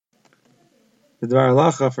the Dvar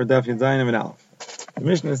Halacha for Daf Yadayim and Aleph. The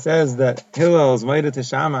Mishnah says that Hillel is made to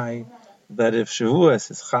Shammai that if Shavuos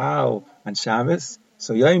is Chal on Shabbos,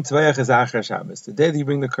 so Yom Tvayach is Achar Shabbos. The day that you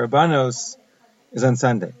bring the Karbanos is on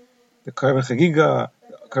Sunday. The Karban Chagiga,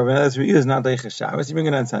 Karban Elisri is not Deiches Shabbos, you bring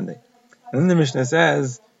it on Sunday. And then the Mishnah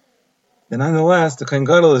says that nonetheless, the Kohen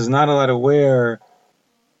Gadol is not allowed to wear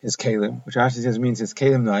his Kalim, which actually says means his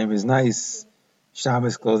Kalim Naim, his nice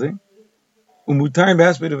Shabbos clothing. Umutar and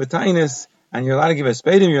Basbid of a Tainis, and you're allowed to give a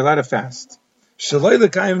spadim, you're allowed to fast. The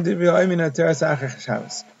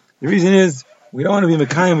reason is, we don't want to be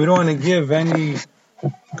Mekayim, we don't want to give any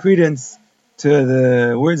credence to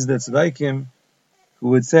the words that Tzadaikim, who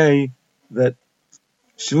would say that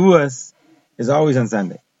Shavuos is always on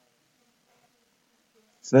Sunday.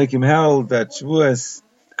 Tzadaikim held that Shavuos,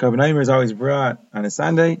 the Karban is always brought on a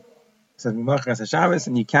Sunday, says Mimachas Shabbos,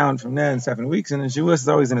 and you count from there in 7 weeks, and then Shavuos is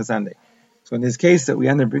always on a Sunday. So in this case that we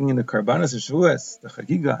end up bringing the Karbanos of Shavuos, the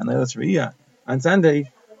Chagiga and the Elisri on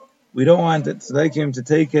Sunday, we don't want the Tzadaikim to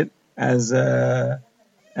take it as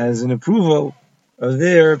an approval of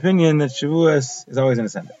their opinion that Shavuos is always on a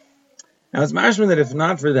Sunday. Now it's mashma that if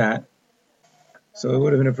not for that, so it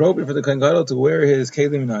would have been appropriate for the Kohen Gadol to wear his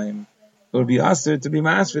Kelim Naim. It would be asked to be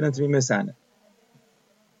masfid and to be misana.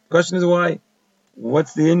 The question is why?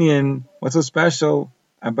 What's the Indian? What's so special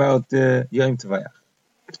about the Yom Tvayach?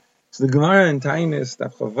 So the Gemara in Tainis,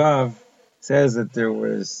 Daf Chavav, says that there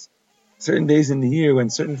was certain days in the year when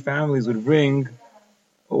certain families would bring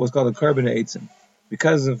what was called a Karban Eitzim.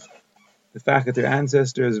 Because of the fact that their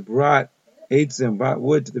ancestors brought Eitzim, brought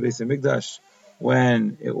wood to the Beis HaMikdash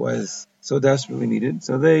when it was so desperately needed.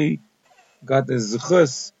 So they got the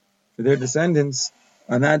Zechus for their descendants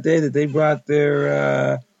on that day that they brought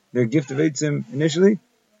their gift of Eitzim initially,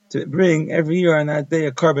 to bring every year on that day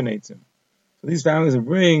a Karban Eitzim. So these families would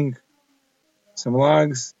bring some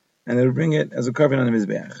logs, and they would bring it as a Karban on the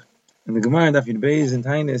Mizbeach. And the Gemara in Daf Yud Beis in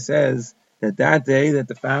Tainis says that day that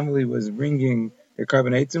the family was bringing their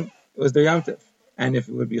Karban Eitzim, it was their Yom Tov. And if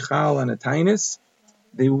it would be Chal on a Tainis,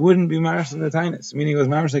 they wouldn't be Marash on the Tainis, meaning it was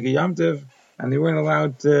Marash like a Yom Tov, and they weren't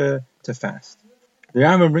allowed to fast. The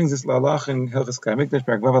Rambam brings this Halacha in Hilchos Mikdash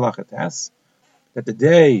Parak Vav Halacha Tes, that the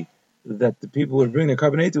day that the people would bring their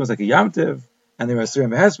Karban Eitzim was like a Yom Tov, and they were Asurim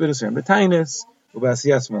Behesped, Asurim B'Tainis,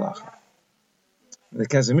 Ubasiyas Malacha. The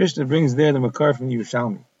Kesef Mishnah brings there the Makar from the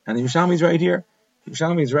Yerushalmi. And the Yerushalmi is right here.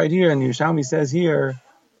 Yerushalmi is right here, and the Yerushalmi says here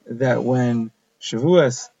that when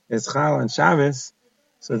Shavuos is Chal on Shabbos,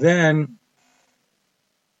 so then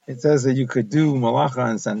it says that you could do Malacha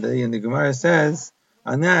on Sunday, and the Gemara says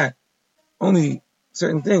on that only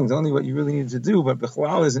certain things, only what you really need to do, but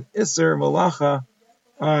Bechlal is an Isser Malacha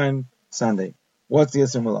on Sunday. What's the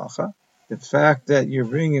Isser Malacha? The fact that you're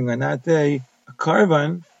bringing on that day a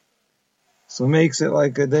Karban, so makes it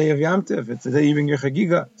like a day of Yom Tov. It's the day you bring your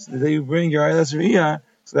Chagiga. It's the day you bring your Elisri.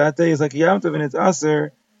 So that day is like a Yom Tov, and it's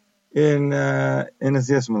Aser in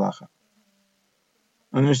Asiyas Malacha.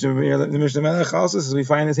 And the Mishnah Melech also says we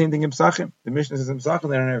find the same thing in Pesachim. The Mishnah says in Pesachim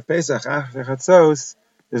that on Erev Pesach, after Chatzos,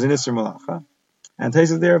 there's an Isser Malacha. And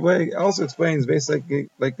Taisus there also explains, basically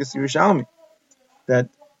like this Yerushalmi, that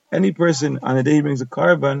any person on the day he brings a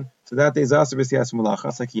Karban, so that day is Aser B'Siyas Malacha,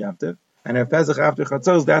 it's like Yom Tov. And if Pesach after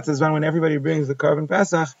Chatzos, that's the time when everybody brings the Karban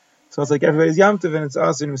Pesach, so it's like everybody's Yom Tov and it's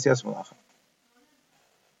also in Mesiyas Malacha.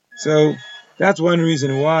 So that's one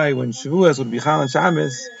reason why when Shavuos would be Chal on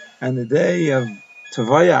Shabbos, and the day of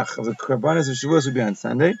Tavayach, of the Karbanos of Shavuos would be on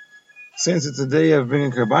Sunday, since it's a day of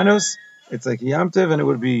bringing Karbanos, it's like Yom Tov, and it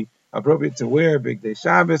would be appropriate to wear Big Day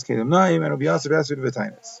Shabbos, Kelim Naim, and it would be also Besed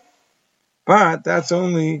V'Tainis. But that's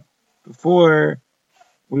only before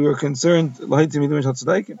we were concerned,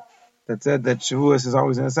 that said that Shavuos is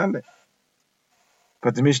always on a Sunday.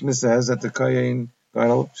 But the Mishnah says that the Kohen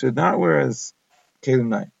Gadol should not wear as Kelim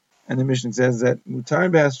Naim. And the Mishnah says that Mutar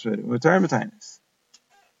B'Asfed, Mutar B'Tainis.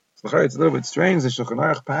 So it's a little bit strange that Shulchan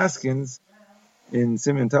Aruch paskins in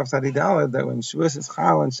Siman Tav Tzadi Daled that when Shavuos is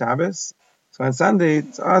Chal on Shabbos, so on Sunday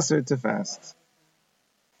it's aser to fast.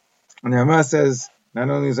 And the Rama says not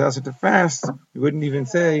only is it aser to fast, we wouldn't even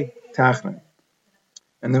say Tachnai.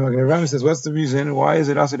 And then the Rambam says, what's the reason? Why is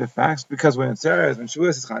it also to fast? Because when Shavuos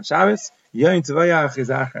is Chal Shabbos, Yom Tvayach is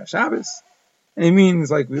Achar Shabbos. And it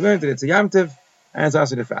means, like we learned, that it's a Yom Tov, and it's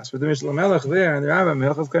also to fast. But the Mishnah Melech there, and the Rambam,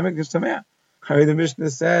 Hilchos Mikdash Tameh. The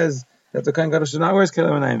Mishnah says that the Kohen Gadol should not wear his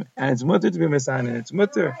Kelim Naim, and it's mutter to be Mesan, and it's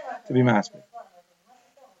mutter to be Masbid.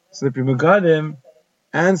 So the Pri Megadim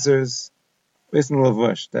answers, based on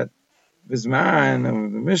Lavush, that Bizman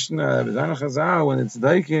of the Mishnah, Bizman Chazal, when it's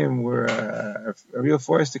Daikim, were a real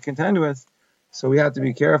force to contend with. So we have to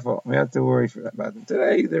be careful. We have to worry about them.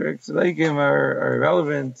 Today, the Daikim are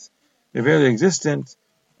irrelevant. they're barely existent,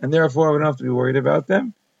 and therefore we don't have to be worried about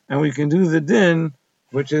them. And we can do the din,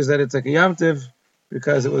 which is that it's like a Yom Tiv,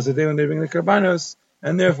 because it was the day when they bring the Karbanos,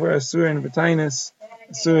 and therefore Asurin B'tainis,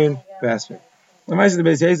 Asurin Basfit. The Maaseh the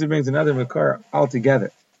Beis Yosef brings another Makar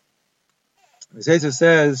altogether. Beis Yosef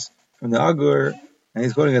says from the Agur, and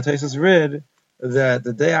he's quoting a Taisus Rid, that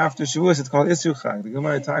the day after Shavuos it's called Isru Chag. The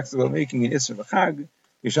Gemara talks about making an Isru Chag.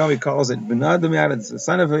 Yishami calls it Benadam Yad. It's the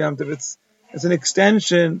son of Yom Tov. It's an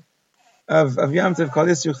extension of Yom Tov called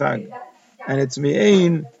Isru Chag, and it's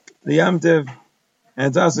Me'ain the Yom Tov, and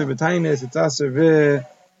it's also B'tainis. It's also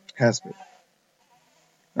V'Hesped.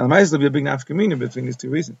 Now, the Ma'aseh will be a big nafkamina between these two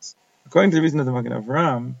reasons. According to the reason of the Magen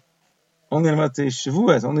Avraham, only on Motzei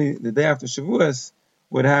Shavuos, only the day after Shavuos,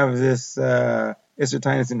 would have this Isser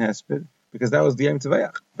Tainis in Hesped, because that was the Yom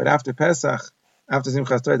Tovayach. But after Pesach, after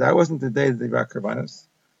Simchas Torah, that wasn't the day that they brought Karbanos.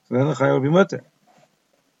 So then the Chai would be mutter.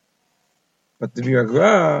 But the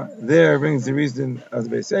Gra there brings the reason of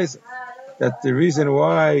the Beis Yosef, that the reason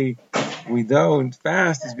why we don't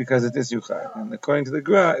fast is because it's Isru Chag. And according to the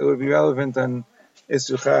Gra, it would be relevant on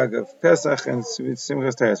Isru Chag of Pesach and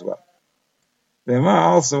Simchas Torah as well. The Ema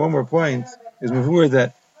also, one more point, is Mavur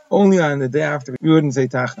that only on the day after we wouldn't say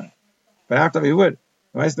Tachna. But after we would.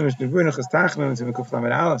 The Meister Mishnevur Nechas Tachnun to Mekuf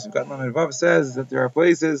Lamed Aleph. You've got Lamed Vav says that there are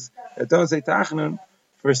places that don't say Tachnun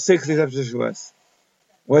for 6 days after Shavuos.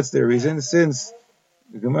 What's the reason? Since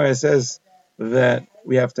the Gemara says that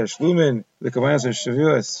we have Tashlumin, the Kabbalah of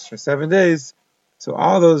Shavuos for 7 days, so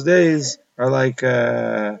all those days are like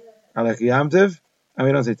Yom Tov, and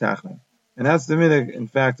we don't say Tachnun. And that's the minhag, in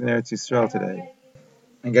fact, in Eretz Yisrael today.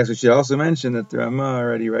 I guess we should also mention that the Rama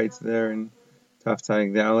already writes there in Taf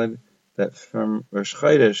Taig Daled that from Rosh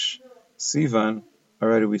Chodesh, Sivan,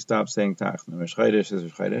 already we stopped saying Tachna. Rosh Chodesh is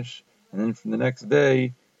Rosh Chodesh. And then from the next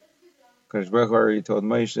day, Kadosh Baruch Hu already told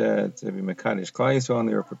Moshe to be Mekadesh Klal Yisrael, and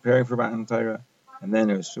they were preparing for Matan Torah. And then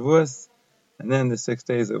it was Shavuos. And then the 6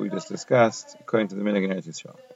 days that we just discussed, according to the minhag in Eretz Yisrael.